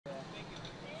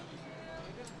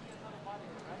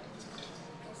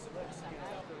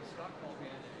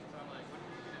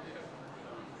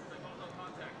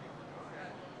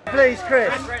please, Chris.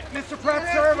 Mr. Pratt,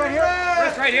 sir, right here.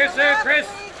 Chris, right here, sir. Chris.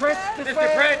 Chris, this Mr.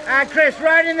 way. Pratt. And Chris,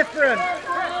 right in the front.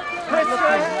 Chris,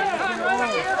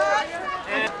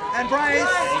 and Bryce.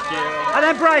 Thank you. And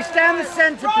then Bryce, down the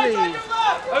centre, please.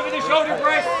 Over the shoulder,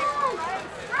 Bryce.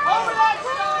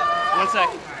 1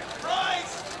 second.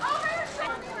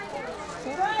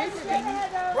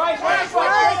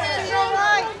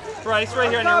 Bryce, right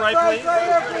here on your right, please.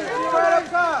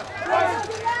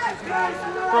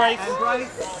 Bryce.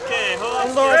 Okay, hold on.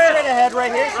 And Laura, straight ahead,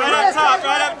 right here. Right up top,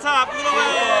 right up top. A little way.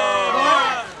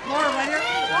 Laura, right here.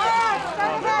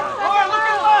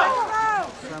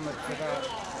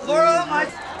 Laura, Mike.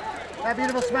 That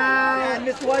beautiful smile. And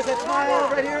Mr. Weiss, that smile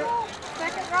right here.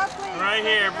 Second row, please. Right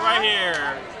here, right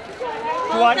here.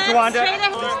 Tawanda.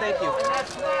 Thank you.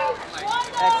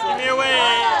 Give me a wave.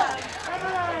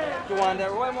 Tawanda,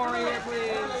 one more right here,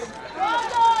 please.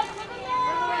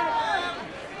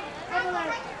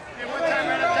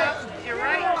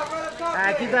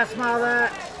 Keep that smile there.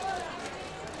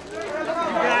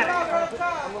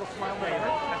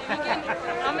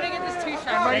 I'm going to get this t-shirt.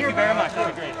 Thank you very much.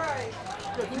 That'd be great.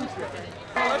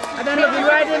 And then look,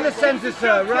 right in the centre,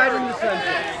 sir. Right in the centre.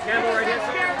 Campbell, right here.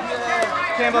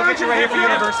 Campbell, get you right here for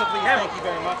Universal, please. Thank you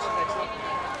very much.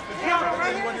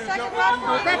 Second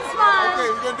row. That's smile. Okay,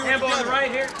 we're gonna do it Campbell on the together.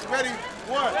 right here. Ready?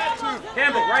 1, 2.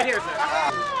 Campbell, right here, sir.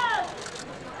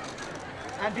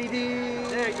 And BD.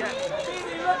 There you go.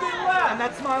 And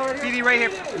that smile right here. BD right here.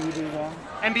 BD1.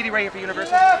 And BD right here for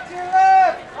Universal. Left, to your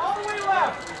left. All the way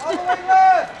left. All the way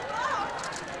left.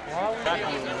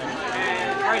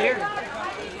 And right here.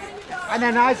 And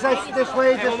then eyesight this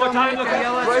way. And one more time, look at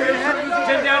yellow.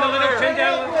 Chin down a little, chin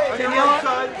down a little.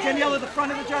 Daniela, the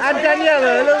front of the dress. And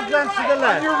Daniela, a little glance to the On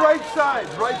left. your right side,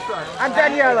 right side. And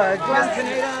Daniela, glance.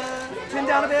 Chin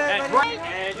down a bit.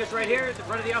 And just right here, at the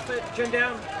front of the outfit, chin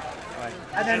down.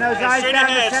 And then those eyes Straight down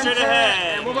the ahead, centre. straight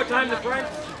ahead. And one more time, the front.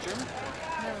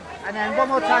 And then one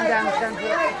more time down the centre.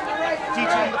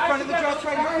 Teaching the front of the dress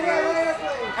right here.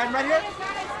 And right here.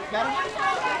 Got him.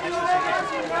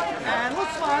 And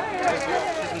let's smile.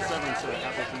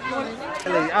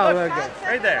 Oh, okay.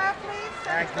 Right there.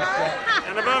 Thank you, Scott.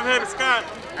 And above him, Scott.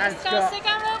 And So Scott.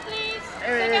 second row, please.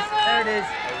 There it is. There it is.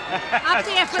 Up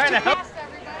there for Trying to help.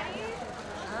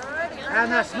 everybody.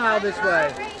 And that smile this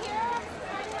way.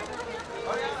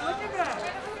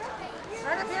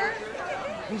 Right up here.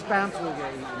 His bounce will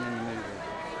get eaten in the movie.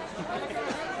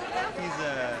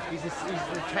 He's the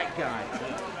tech guy.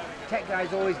 Tech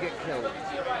guys always get killed.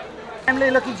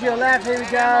 Emily, looking to your left. Here we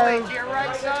go. To your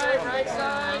right side, right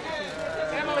side.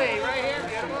 Emily, right here.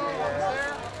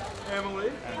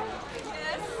 Emily.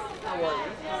 How are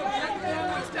you?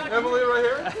 Emily, right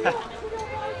here.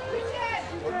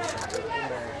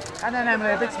 And then Emily,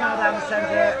 a big smile down the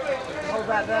centre. Hold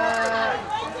that there.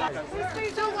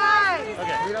 Please so wide.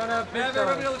 We don't have big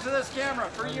Everybody look to this camera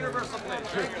for Universal, please.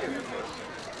 Thank you.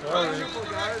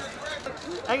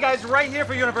 And guys, right here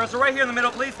for Universal, right here in the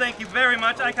middle, please. Thank you very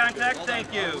much. Eye contact.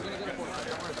 Thank you.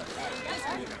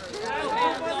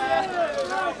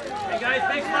 Hey guys,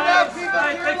 big smiles.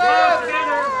 Guys, big smiles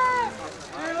together.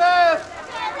 To your left.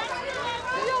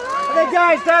 And then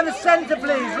guys, down the centre,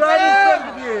 please. Right in front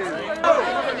of you.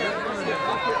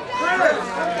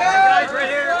 Guys, right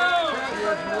here.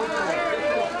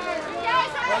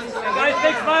 And guys,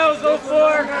 big smiles. Go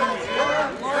for.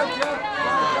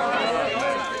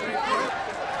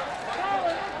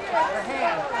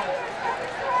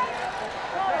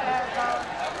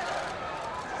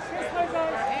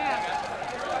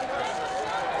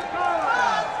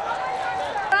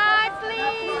 Right,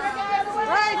 please.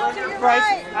 Right to your Bryce,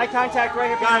 right. eye contact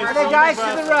right here. And then guys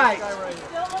to the right.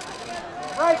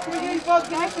 Right, can we get you folks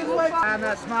back this way? And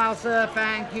that smile, sir.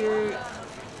 Thank you.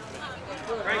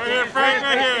 Right here, Frank,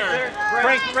 right here.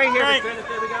 Frank, right here. Frank.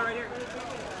 There we go, right here.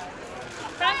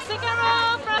 Frank, second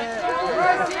row. Frank.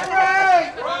 Right to your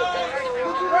right.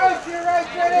 Right to your right,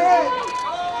 straight ahead.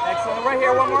 Excellent. Right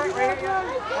here, one more. Right here.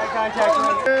 Eye contact.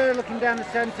 Right here. Looking down the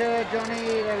centre, Johnny.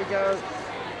 There we go.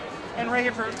 And right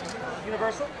here for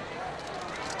Universal.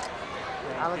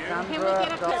 Alexandra.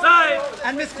 Side.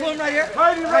 And Miss Klum right here.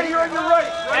 Heidi, right here on your right.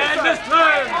 And Miss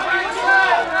Turn.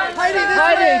 Heidi, this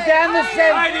Heidi, way. down the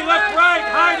centre. Heidi, look right.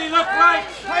 Heidi, look right.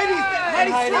 Heidi,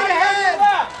 straight ahead.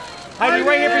 Heidi,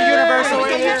 right here for Universal. Can we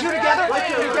Right get here. you together? Can we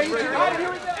get you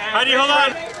together? Heidi, hold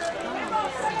on.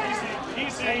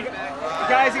 Easy.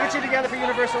 Guys, get you together for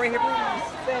Universal right here, please.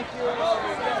 Thank you.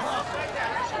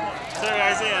 Sir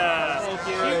Garcia. Thank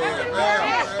you.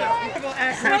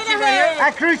 Straight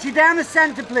ahead. Cruci, down the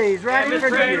center, please. Right in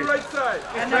front of you. Right side.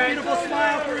 And that beautiful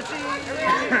smile, Cruci.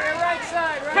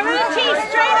 Carucci,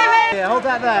 straight ahead. Yeah, hold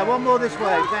that there. One more this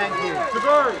way. Thank you.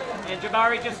 Jabari. And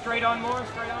Jabari, just straight on more.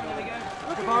 Straight on. There we go.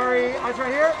 Jabari, eyes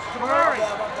right here. Jabari.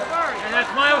 And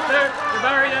that's Miles, sir.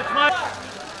 Jabari, that's Miles.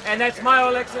 And that's Mile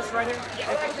Alexis right here.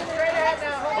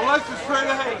 Alexis, straight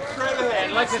ahead. Straight ahead.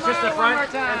 And Alexis just the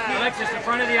front. Alexis the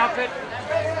front of the outfit.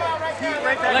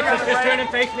 Alexis, just turn and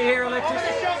face me here, Alexis.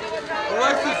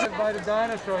 Alexis. By the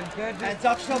dinosaur. You can't do. And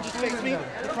Duckshell, just face me.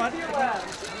 The front. Beautiful.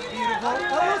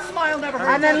 Oh, smile never hurts.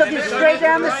 And then looking straight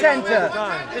down the center.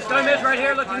 This time is right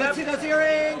here, looking Let's up. see those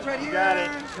earrings right here. Got it.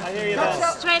 I hear you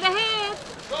though. Straight ahead.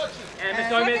 And Miss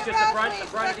Gomez, just the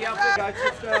front of the outfit. Guys,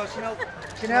 just Chanel.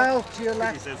 Chanel, to your You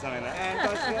left. said something like that. And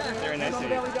guys, together. Very nice to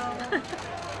Belly down.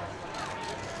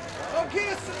 Oh,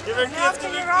 kiss. Give her kiss,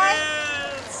 give her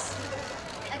kiss.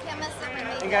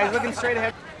 And guys, looking straight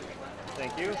ahead.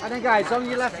 Thank you. And then guys, on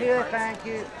your left here. Thank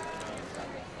you.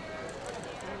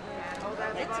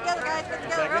 Get together, guys. Get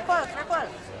together. Real close. Real close.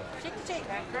 Cheek to cheek.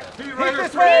 Pete, right here.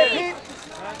 This way, Pete.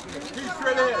 Pete,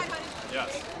 straight ahead. Yes.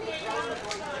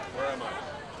 Where am I?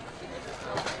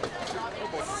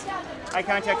 Eye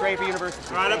contact right for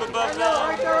university. Right up above now.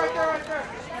 Right there, right there, right there.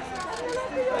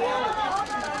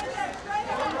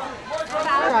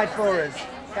 Side for us.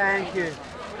 Thank you.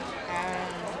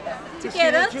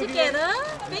 Together. Together.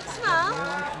 Big smile.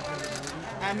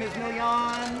 And Ms. Million,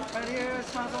 right here,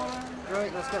 smiles on.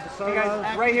 Great, let's get the Hey solo.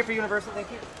 guys, right here for Universal, thank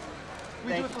you.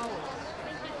 We do it forward.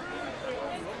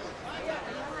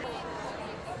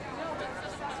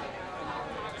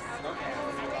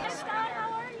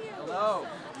 How are you? Hello.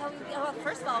 Well,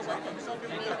 first of all, welcome. This is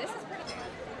pretty cool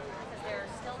because there are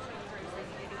still chambers that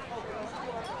you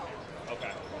do.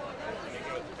 Okay.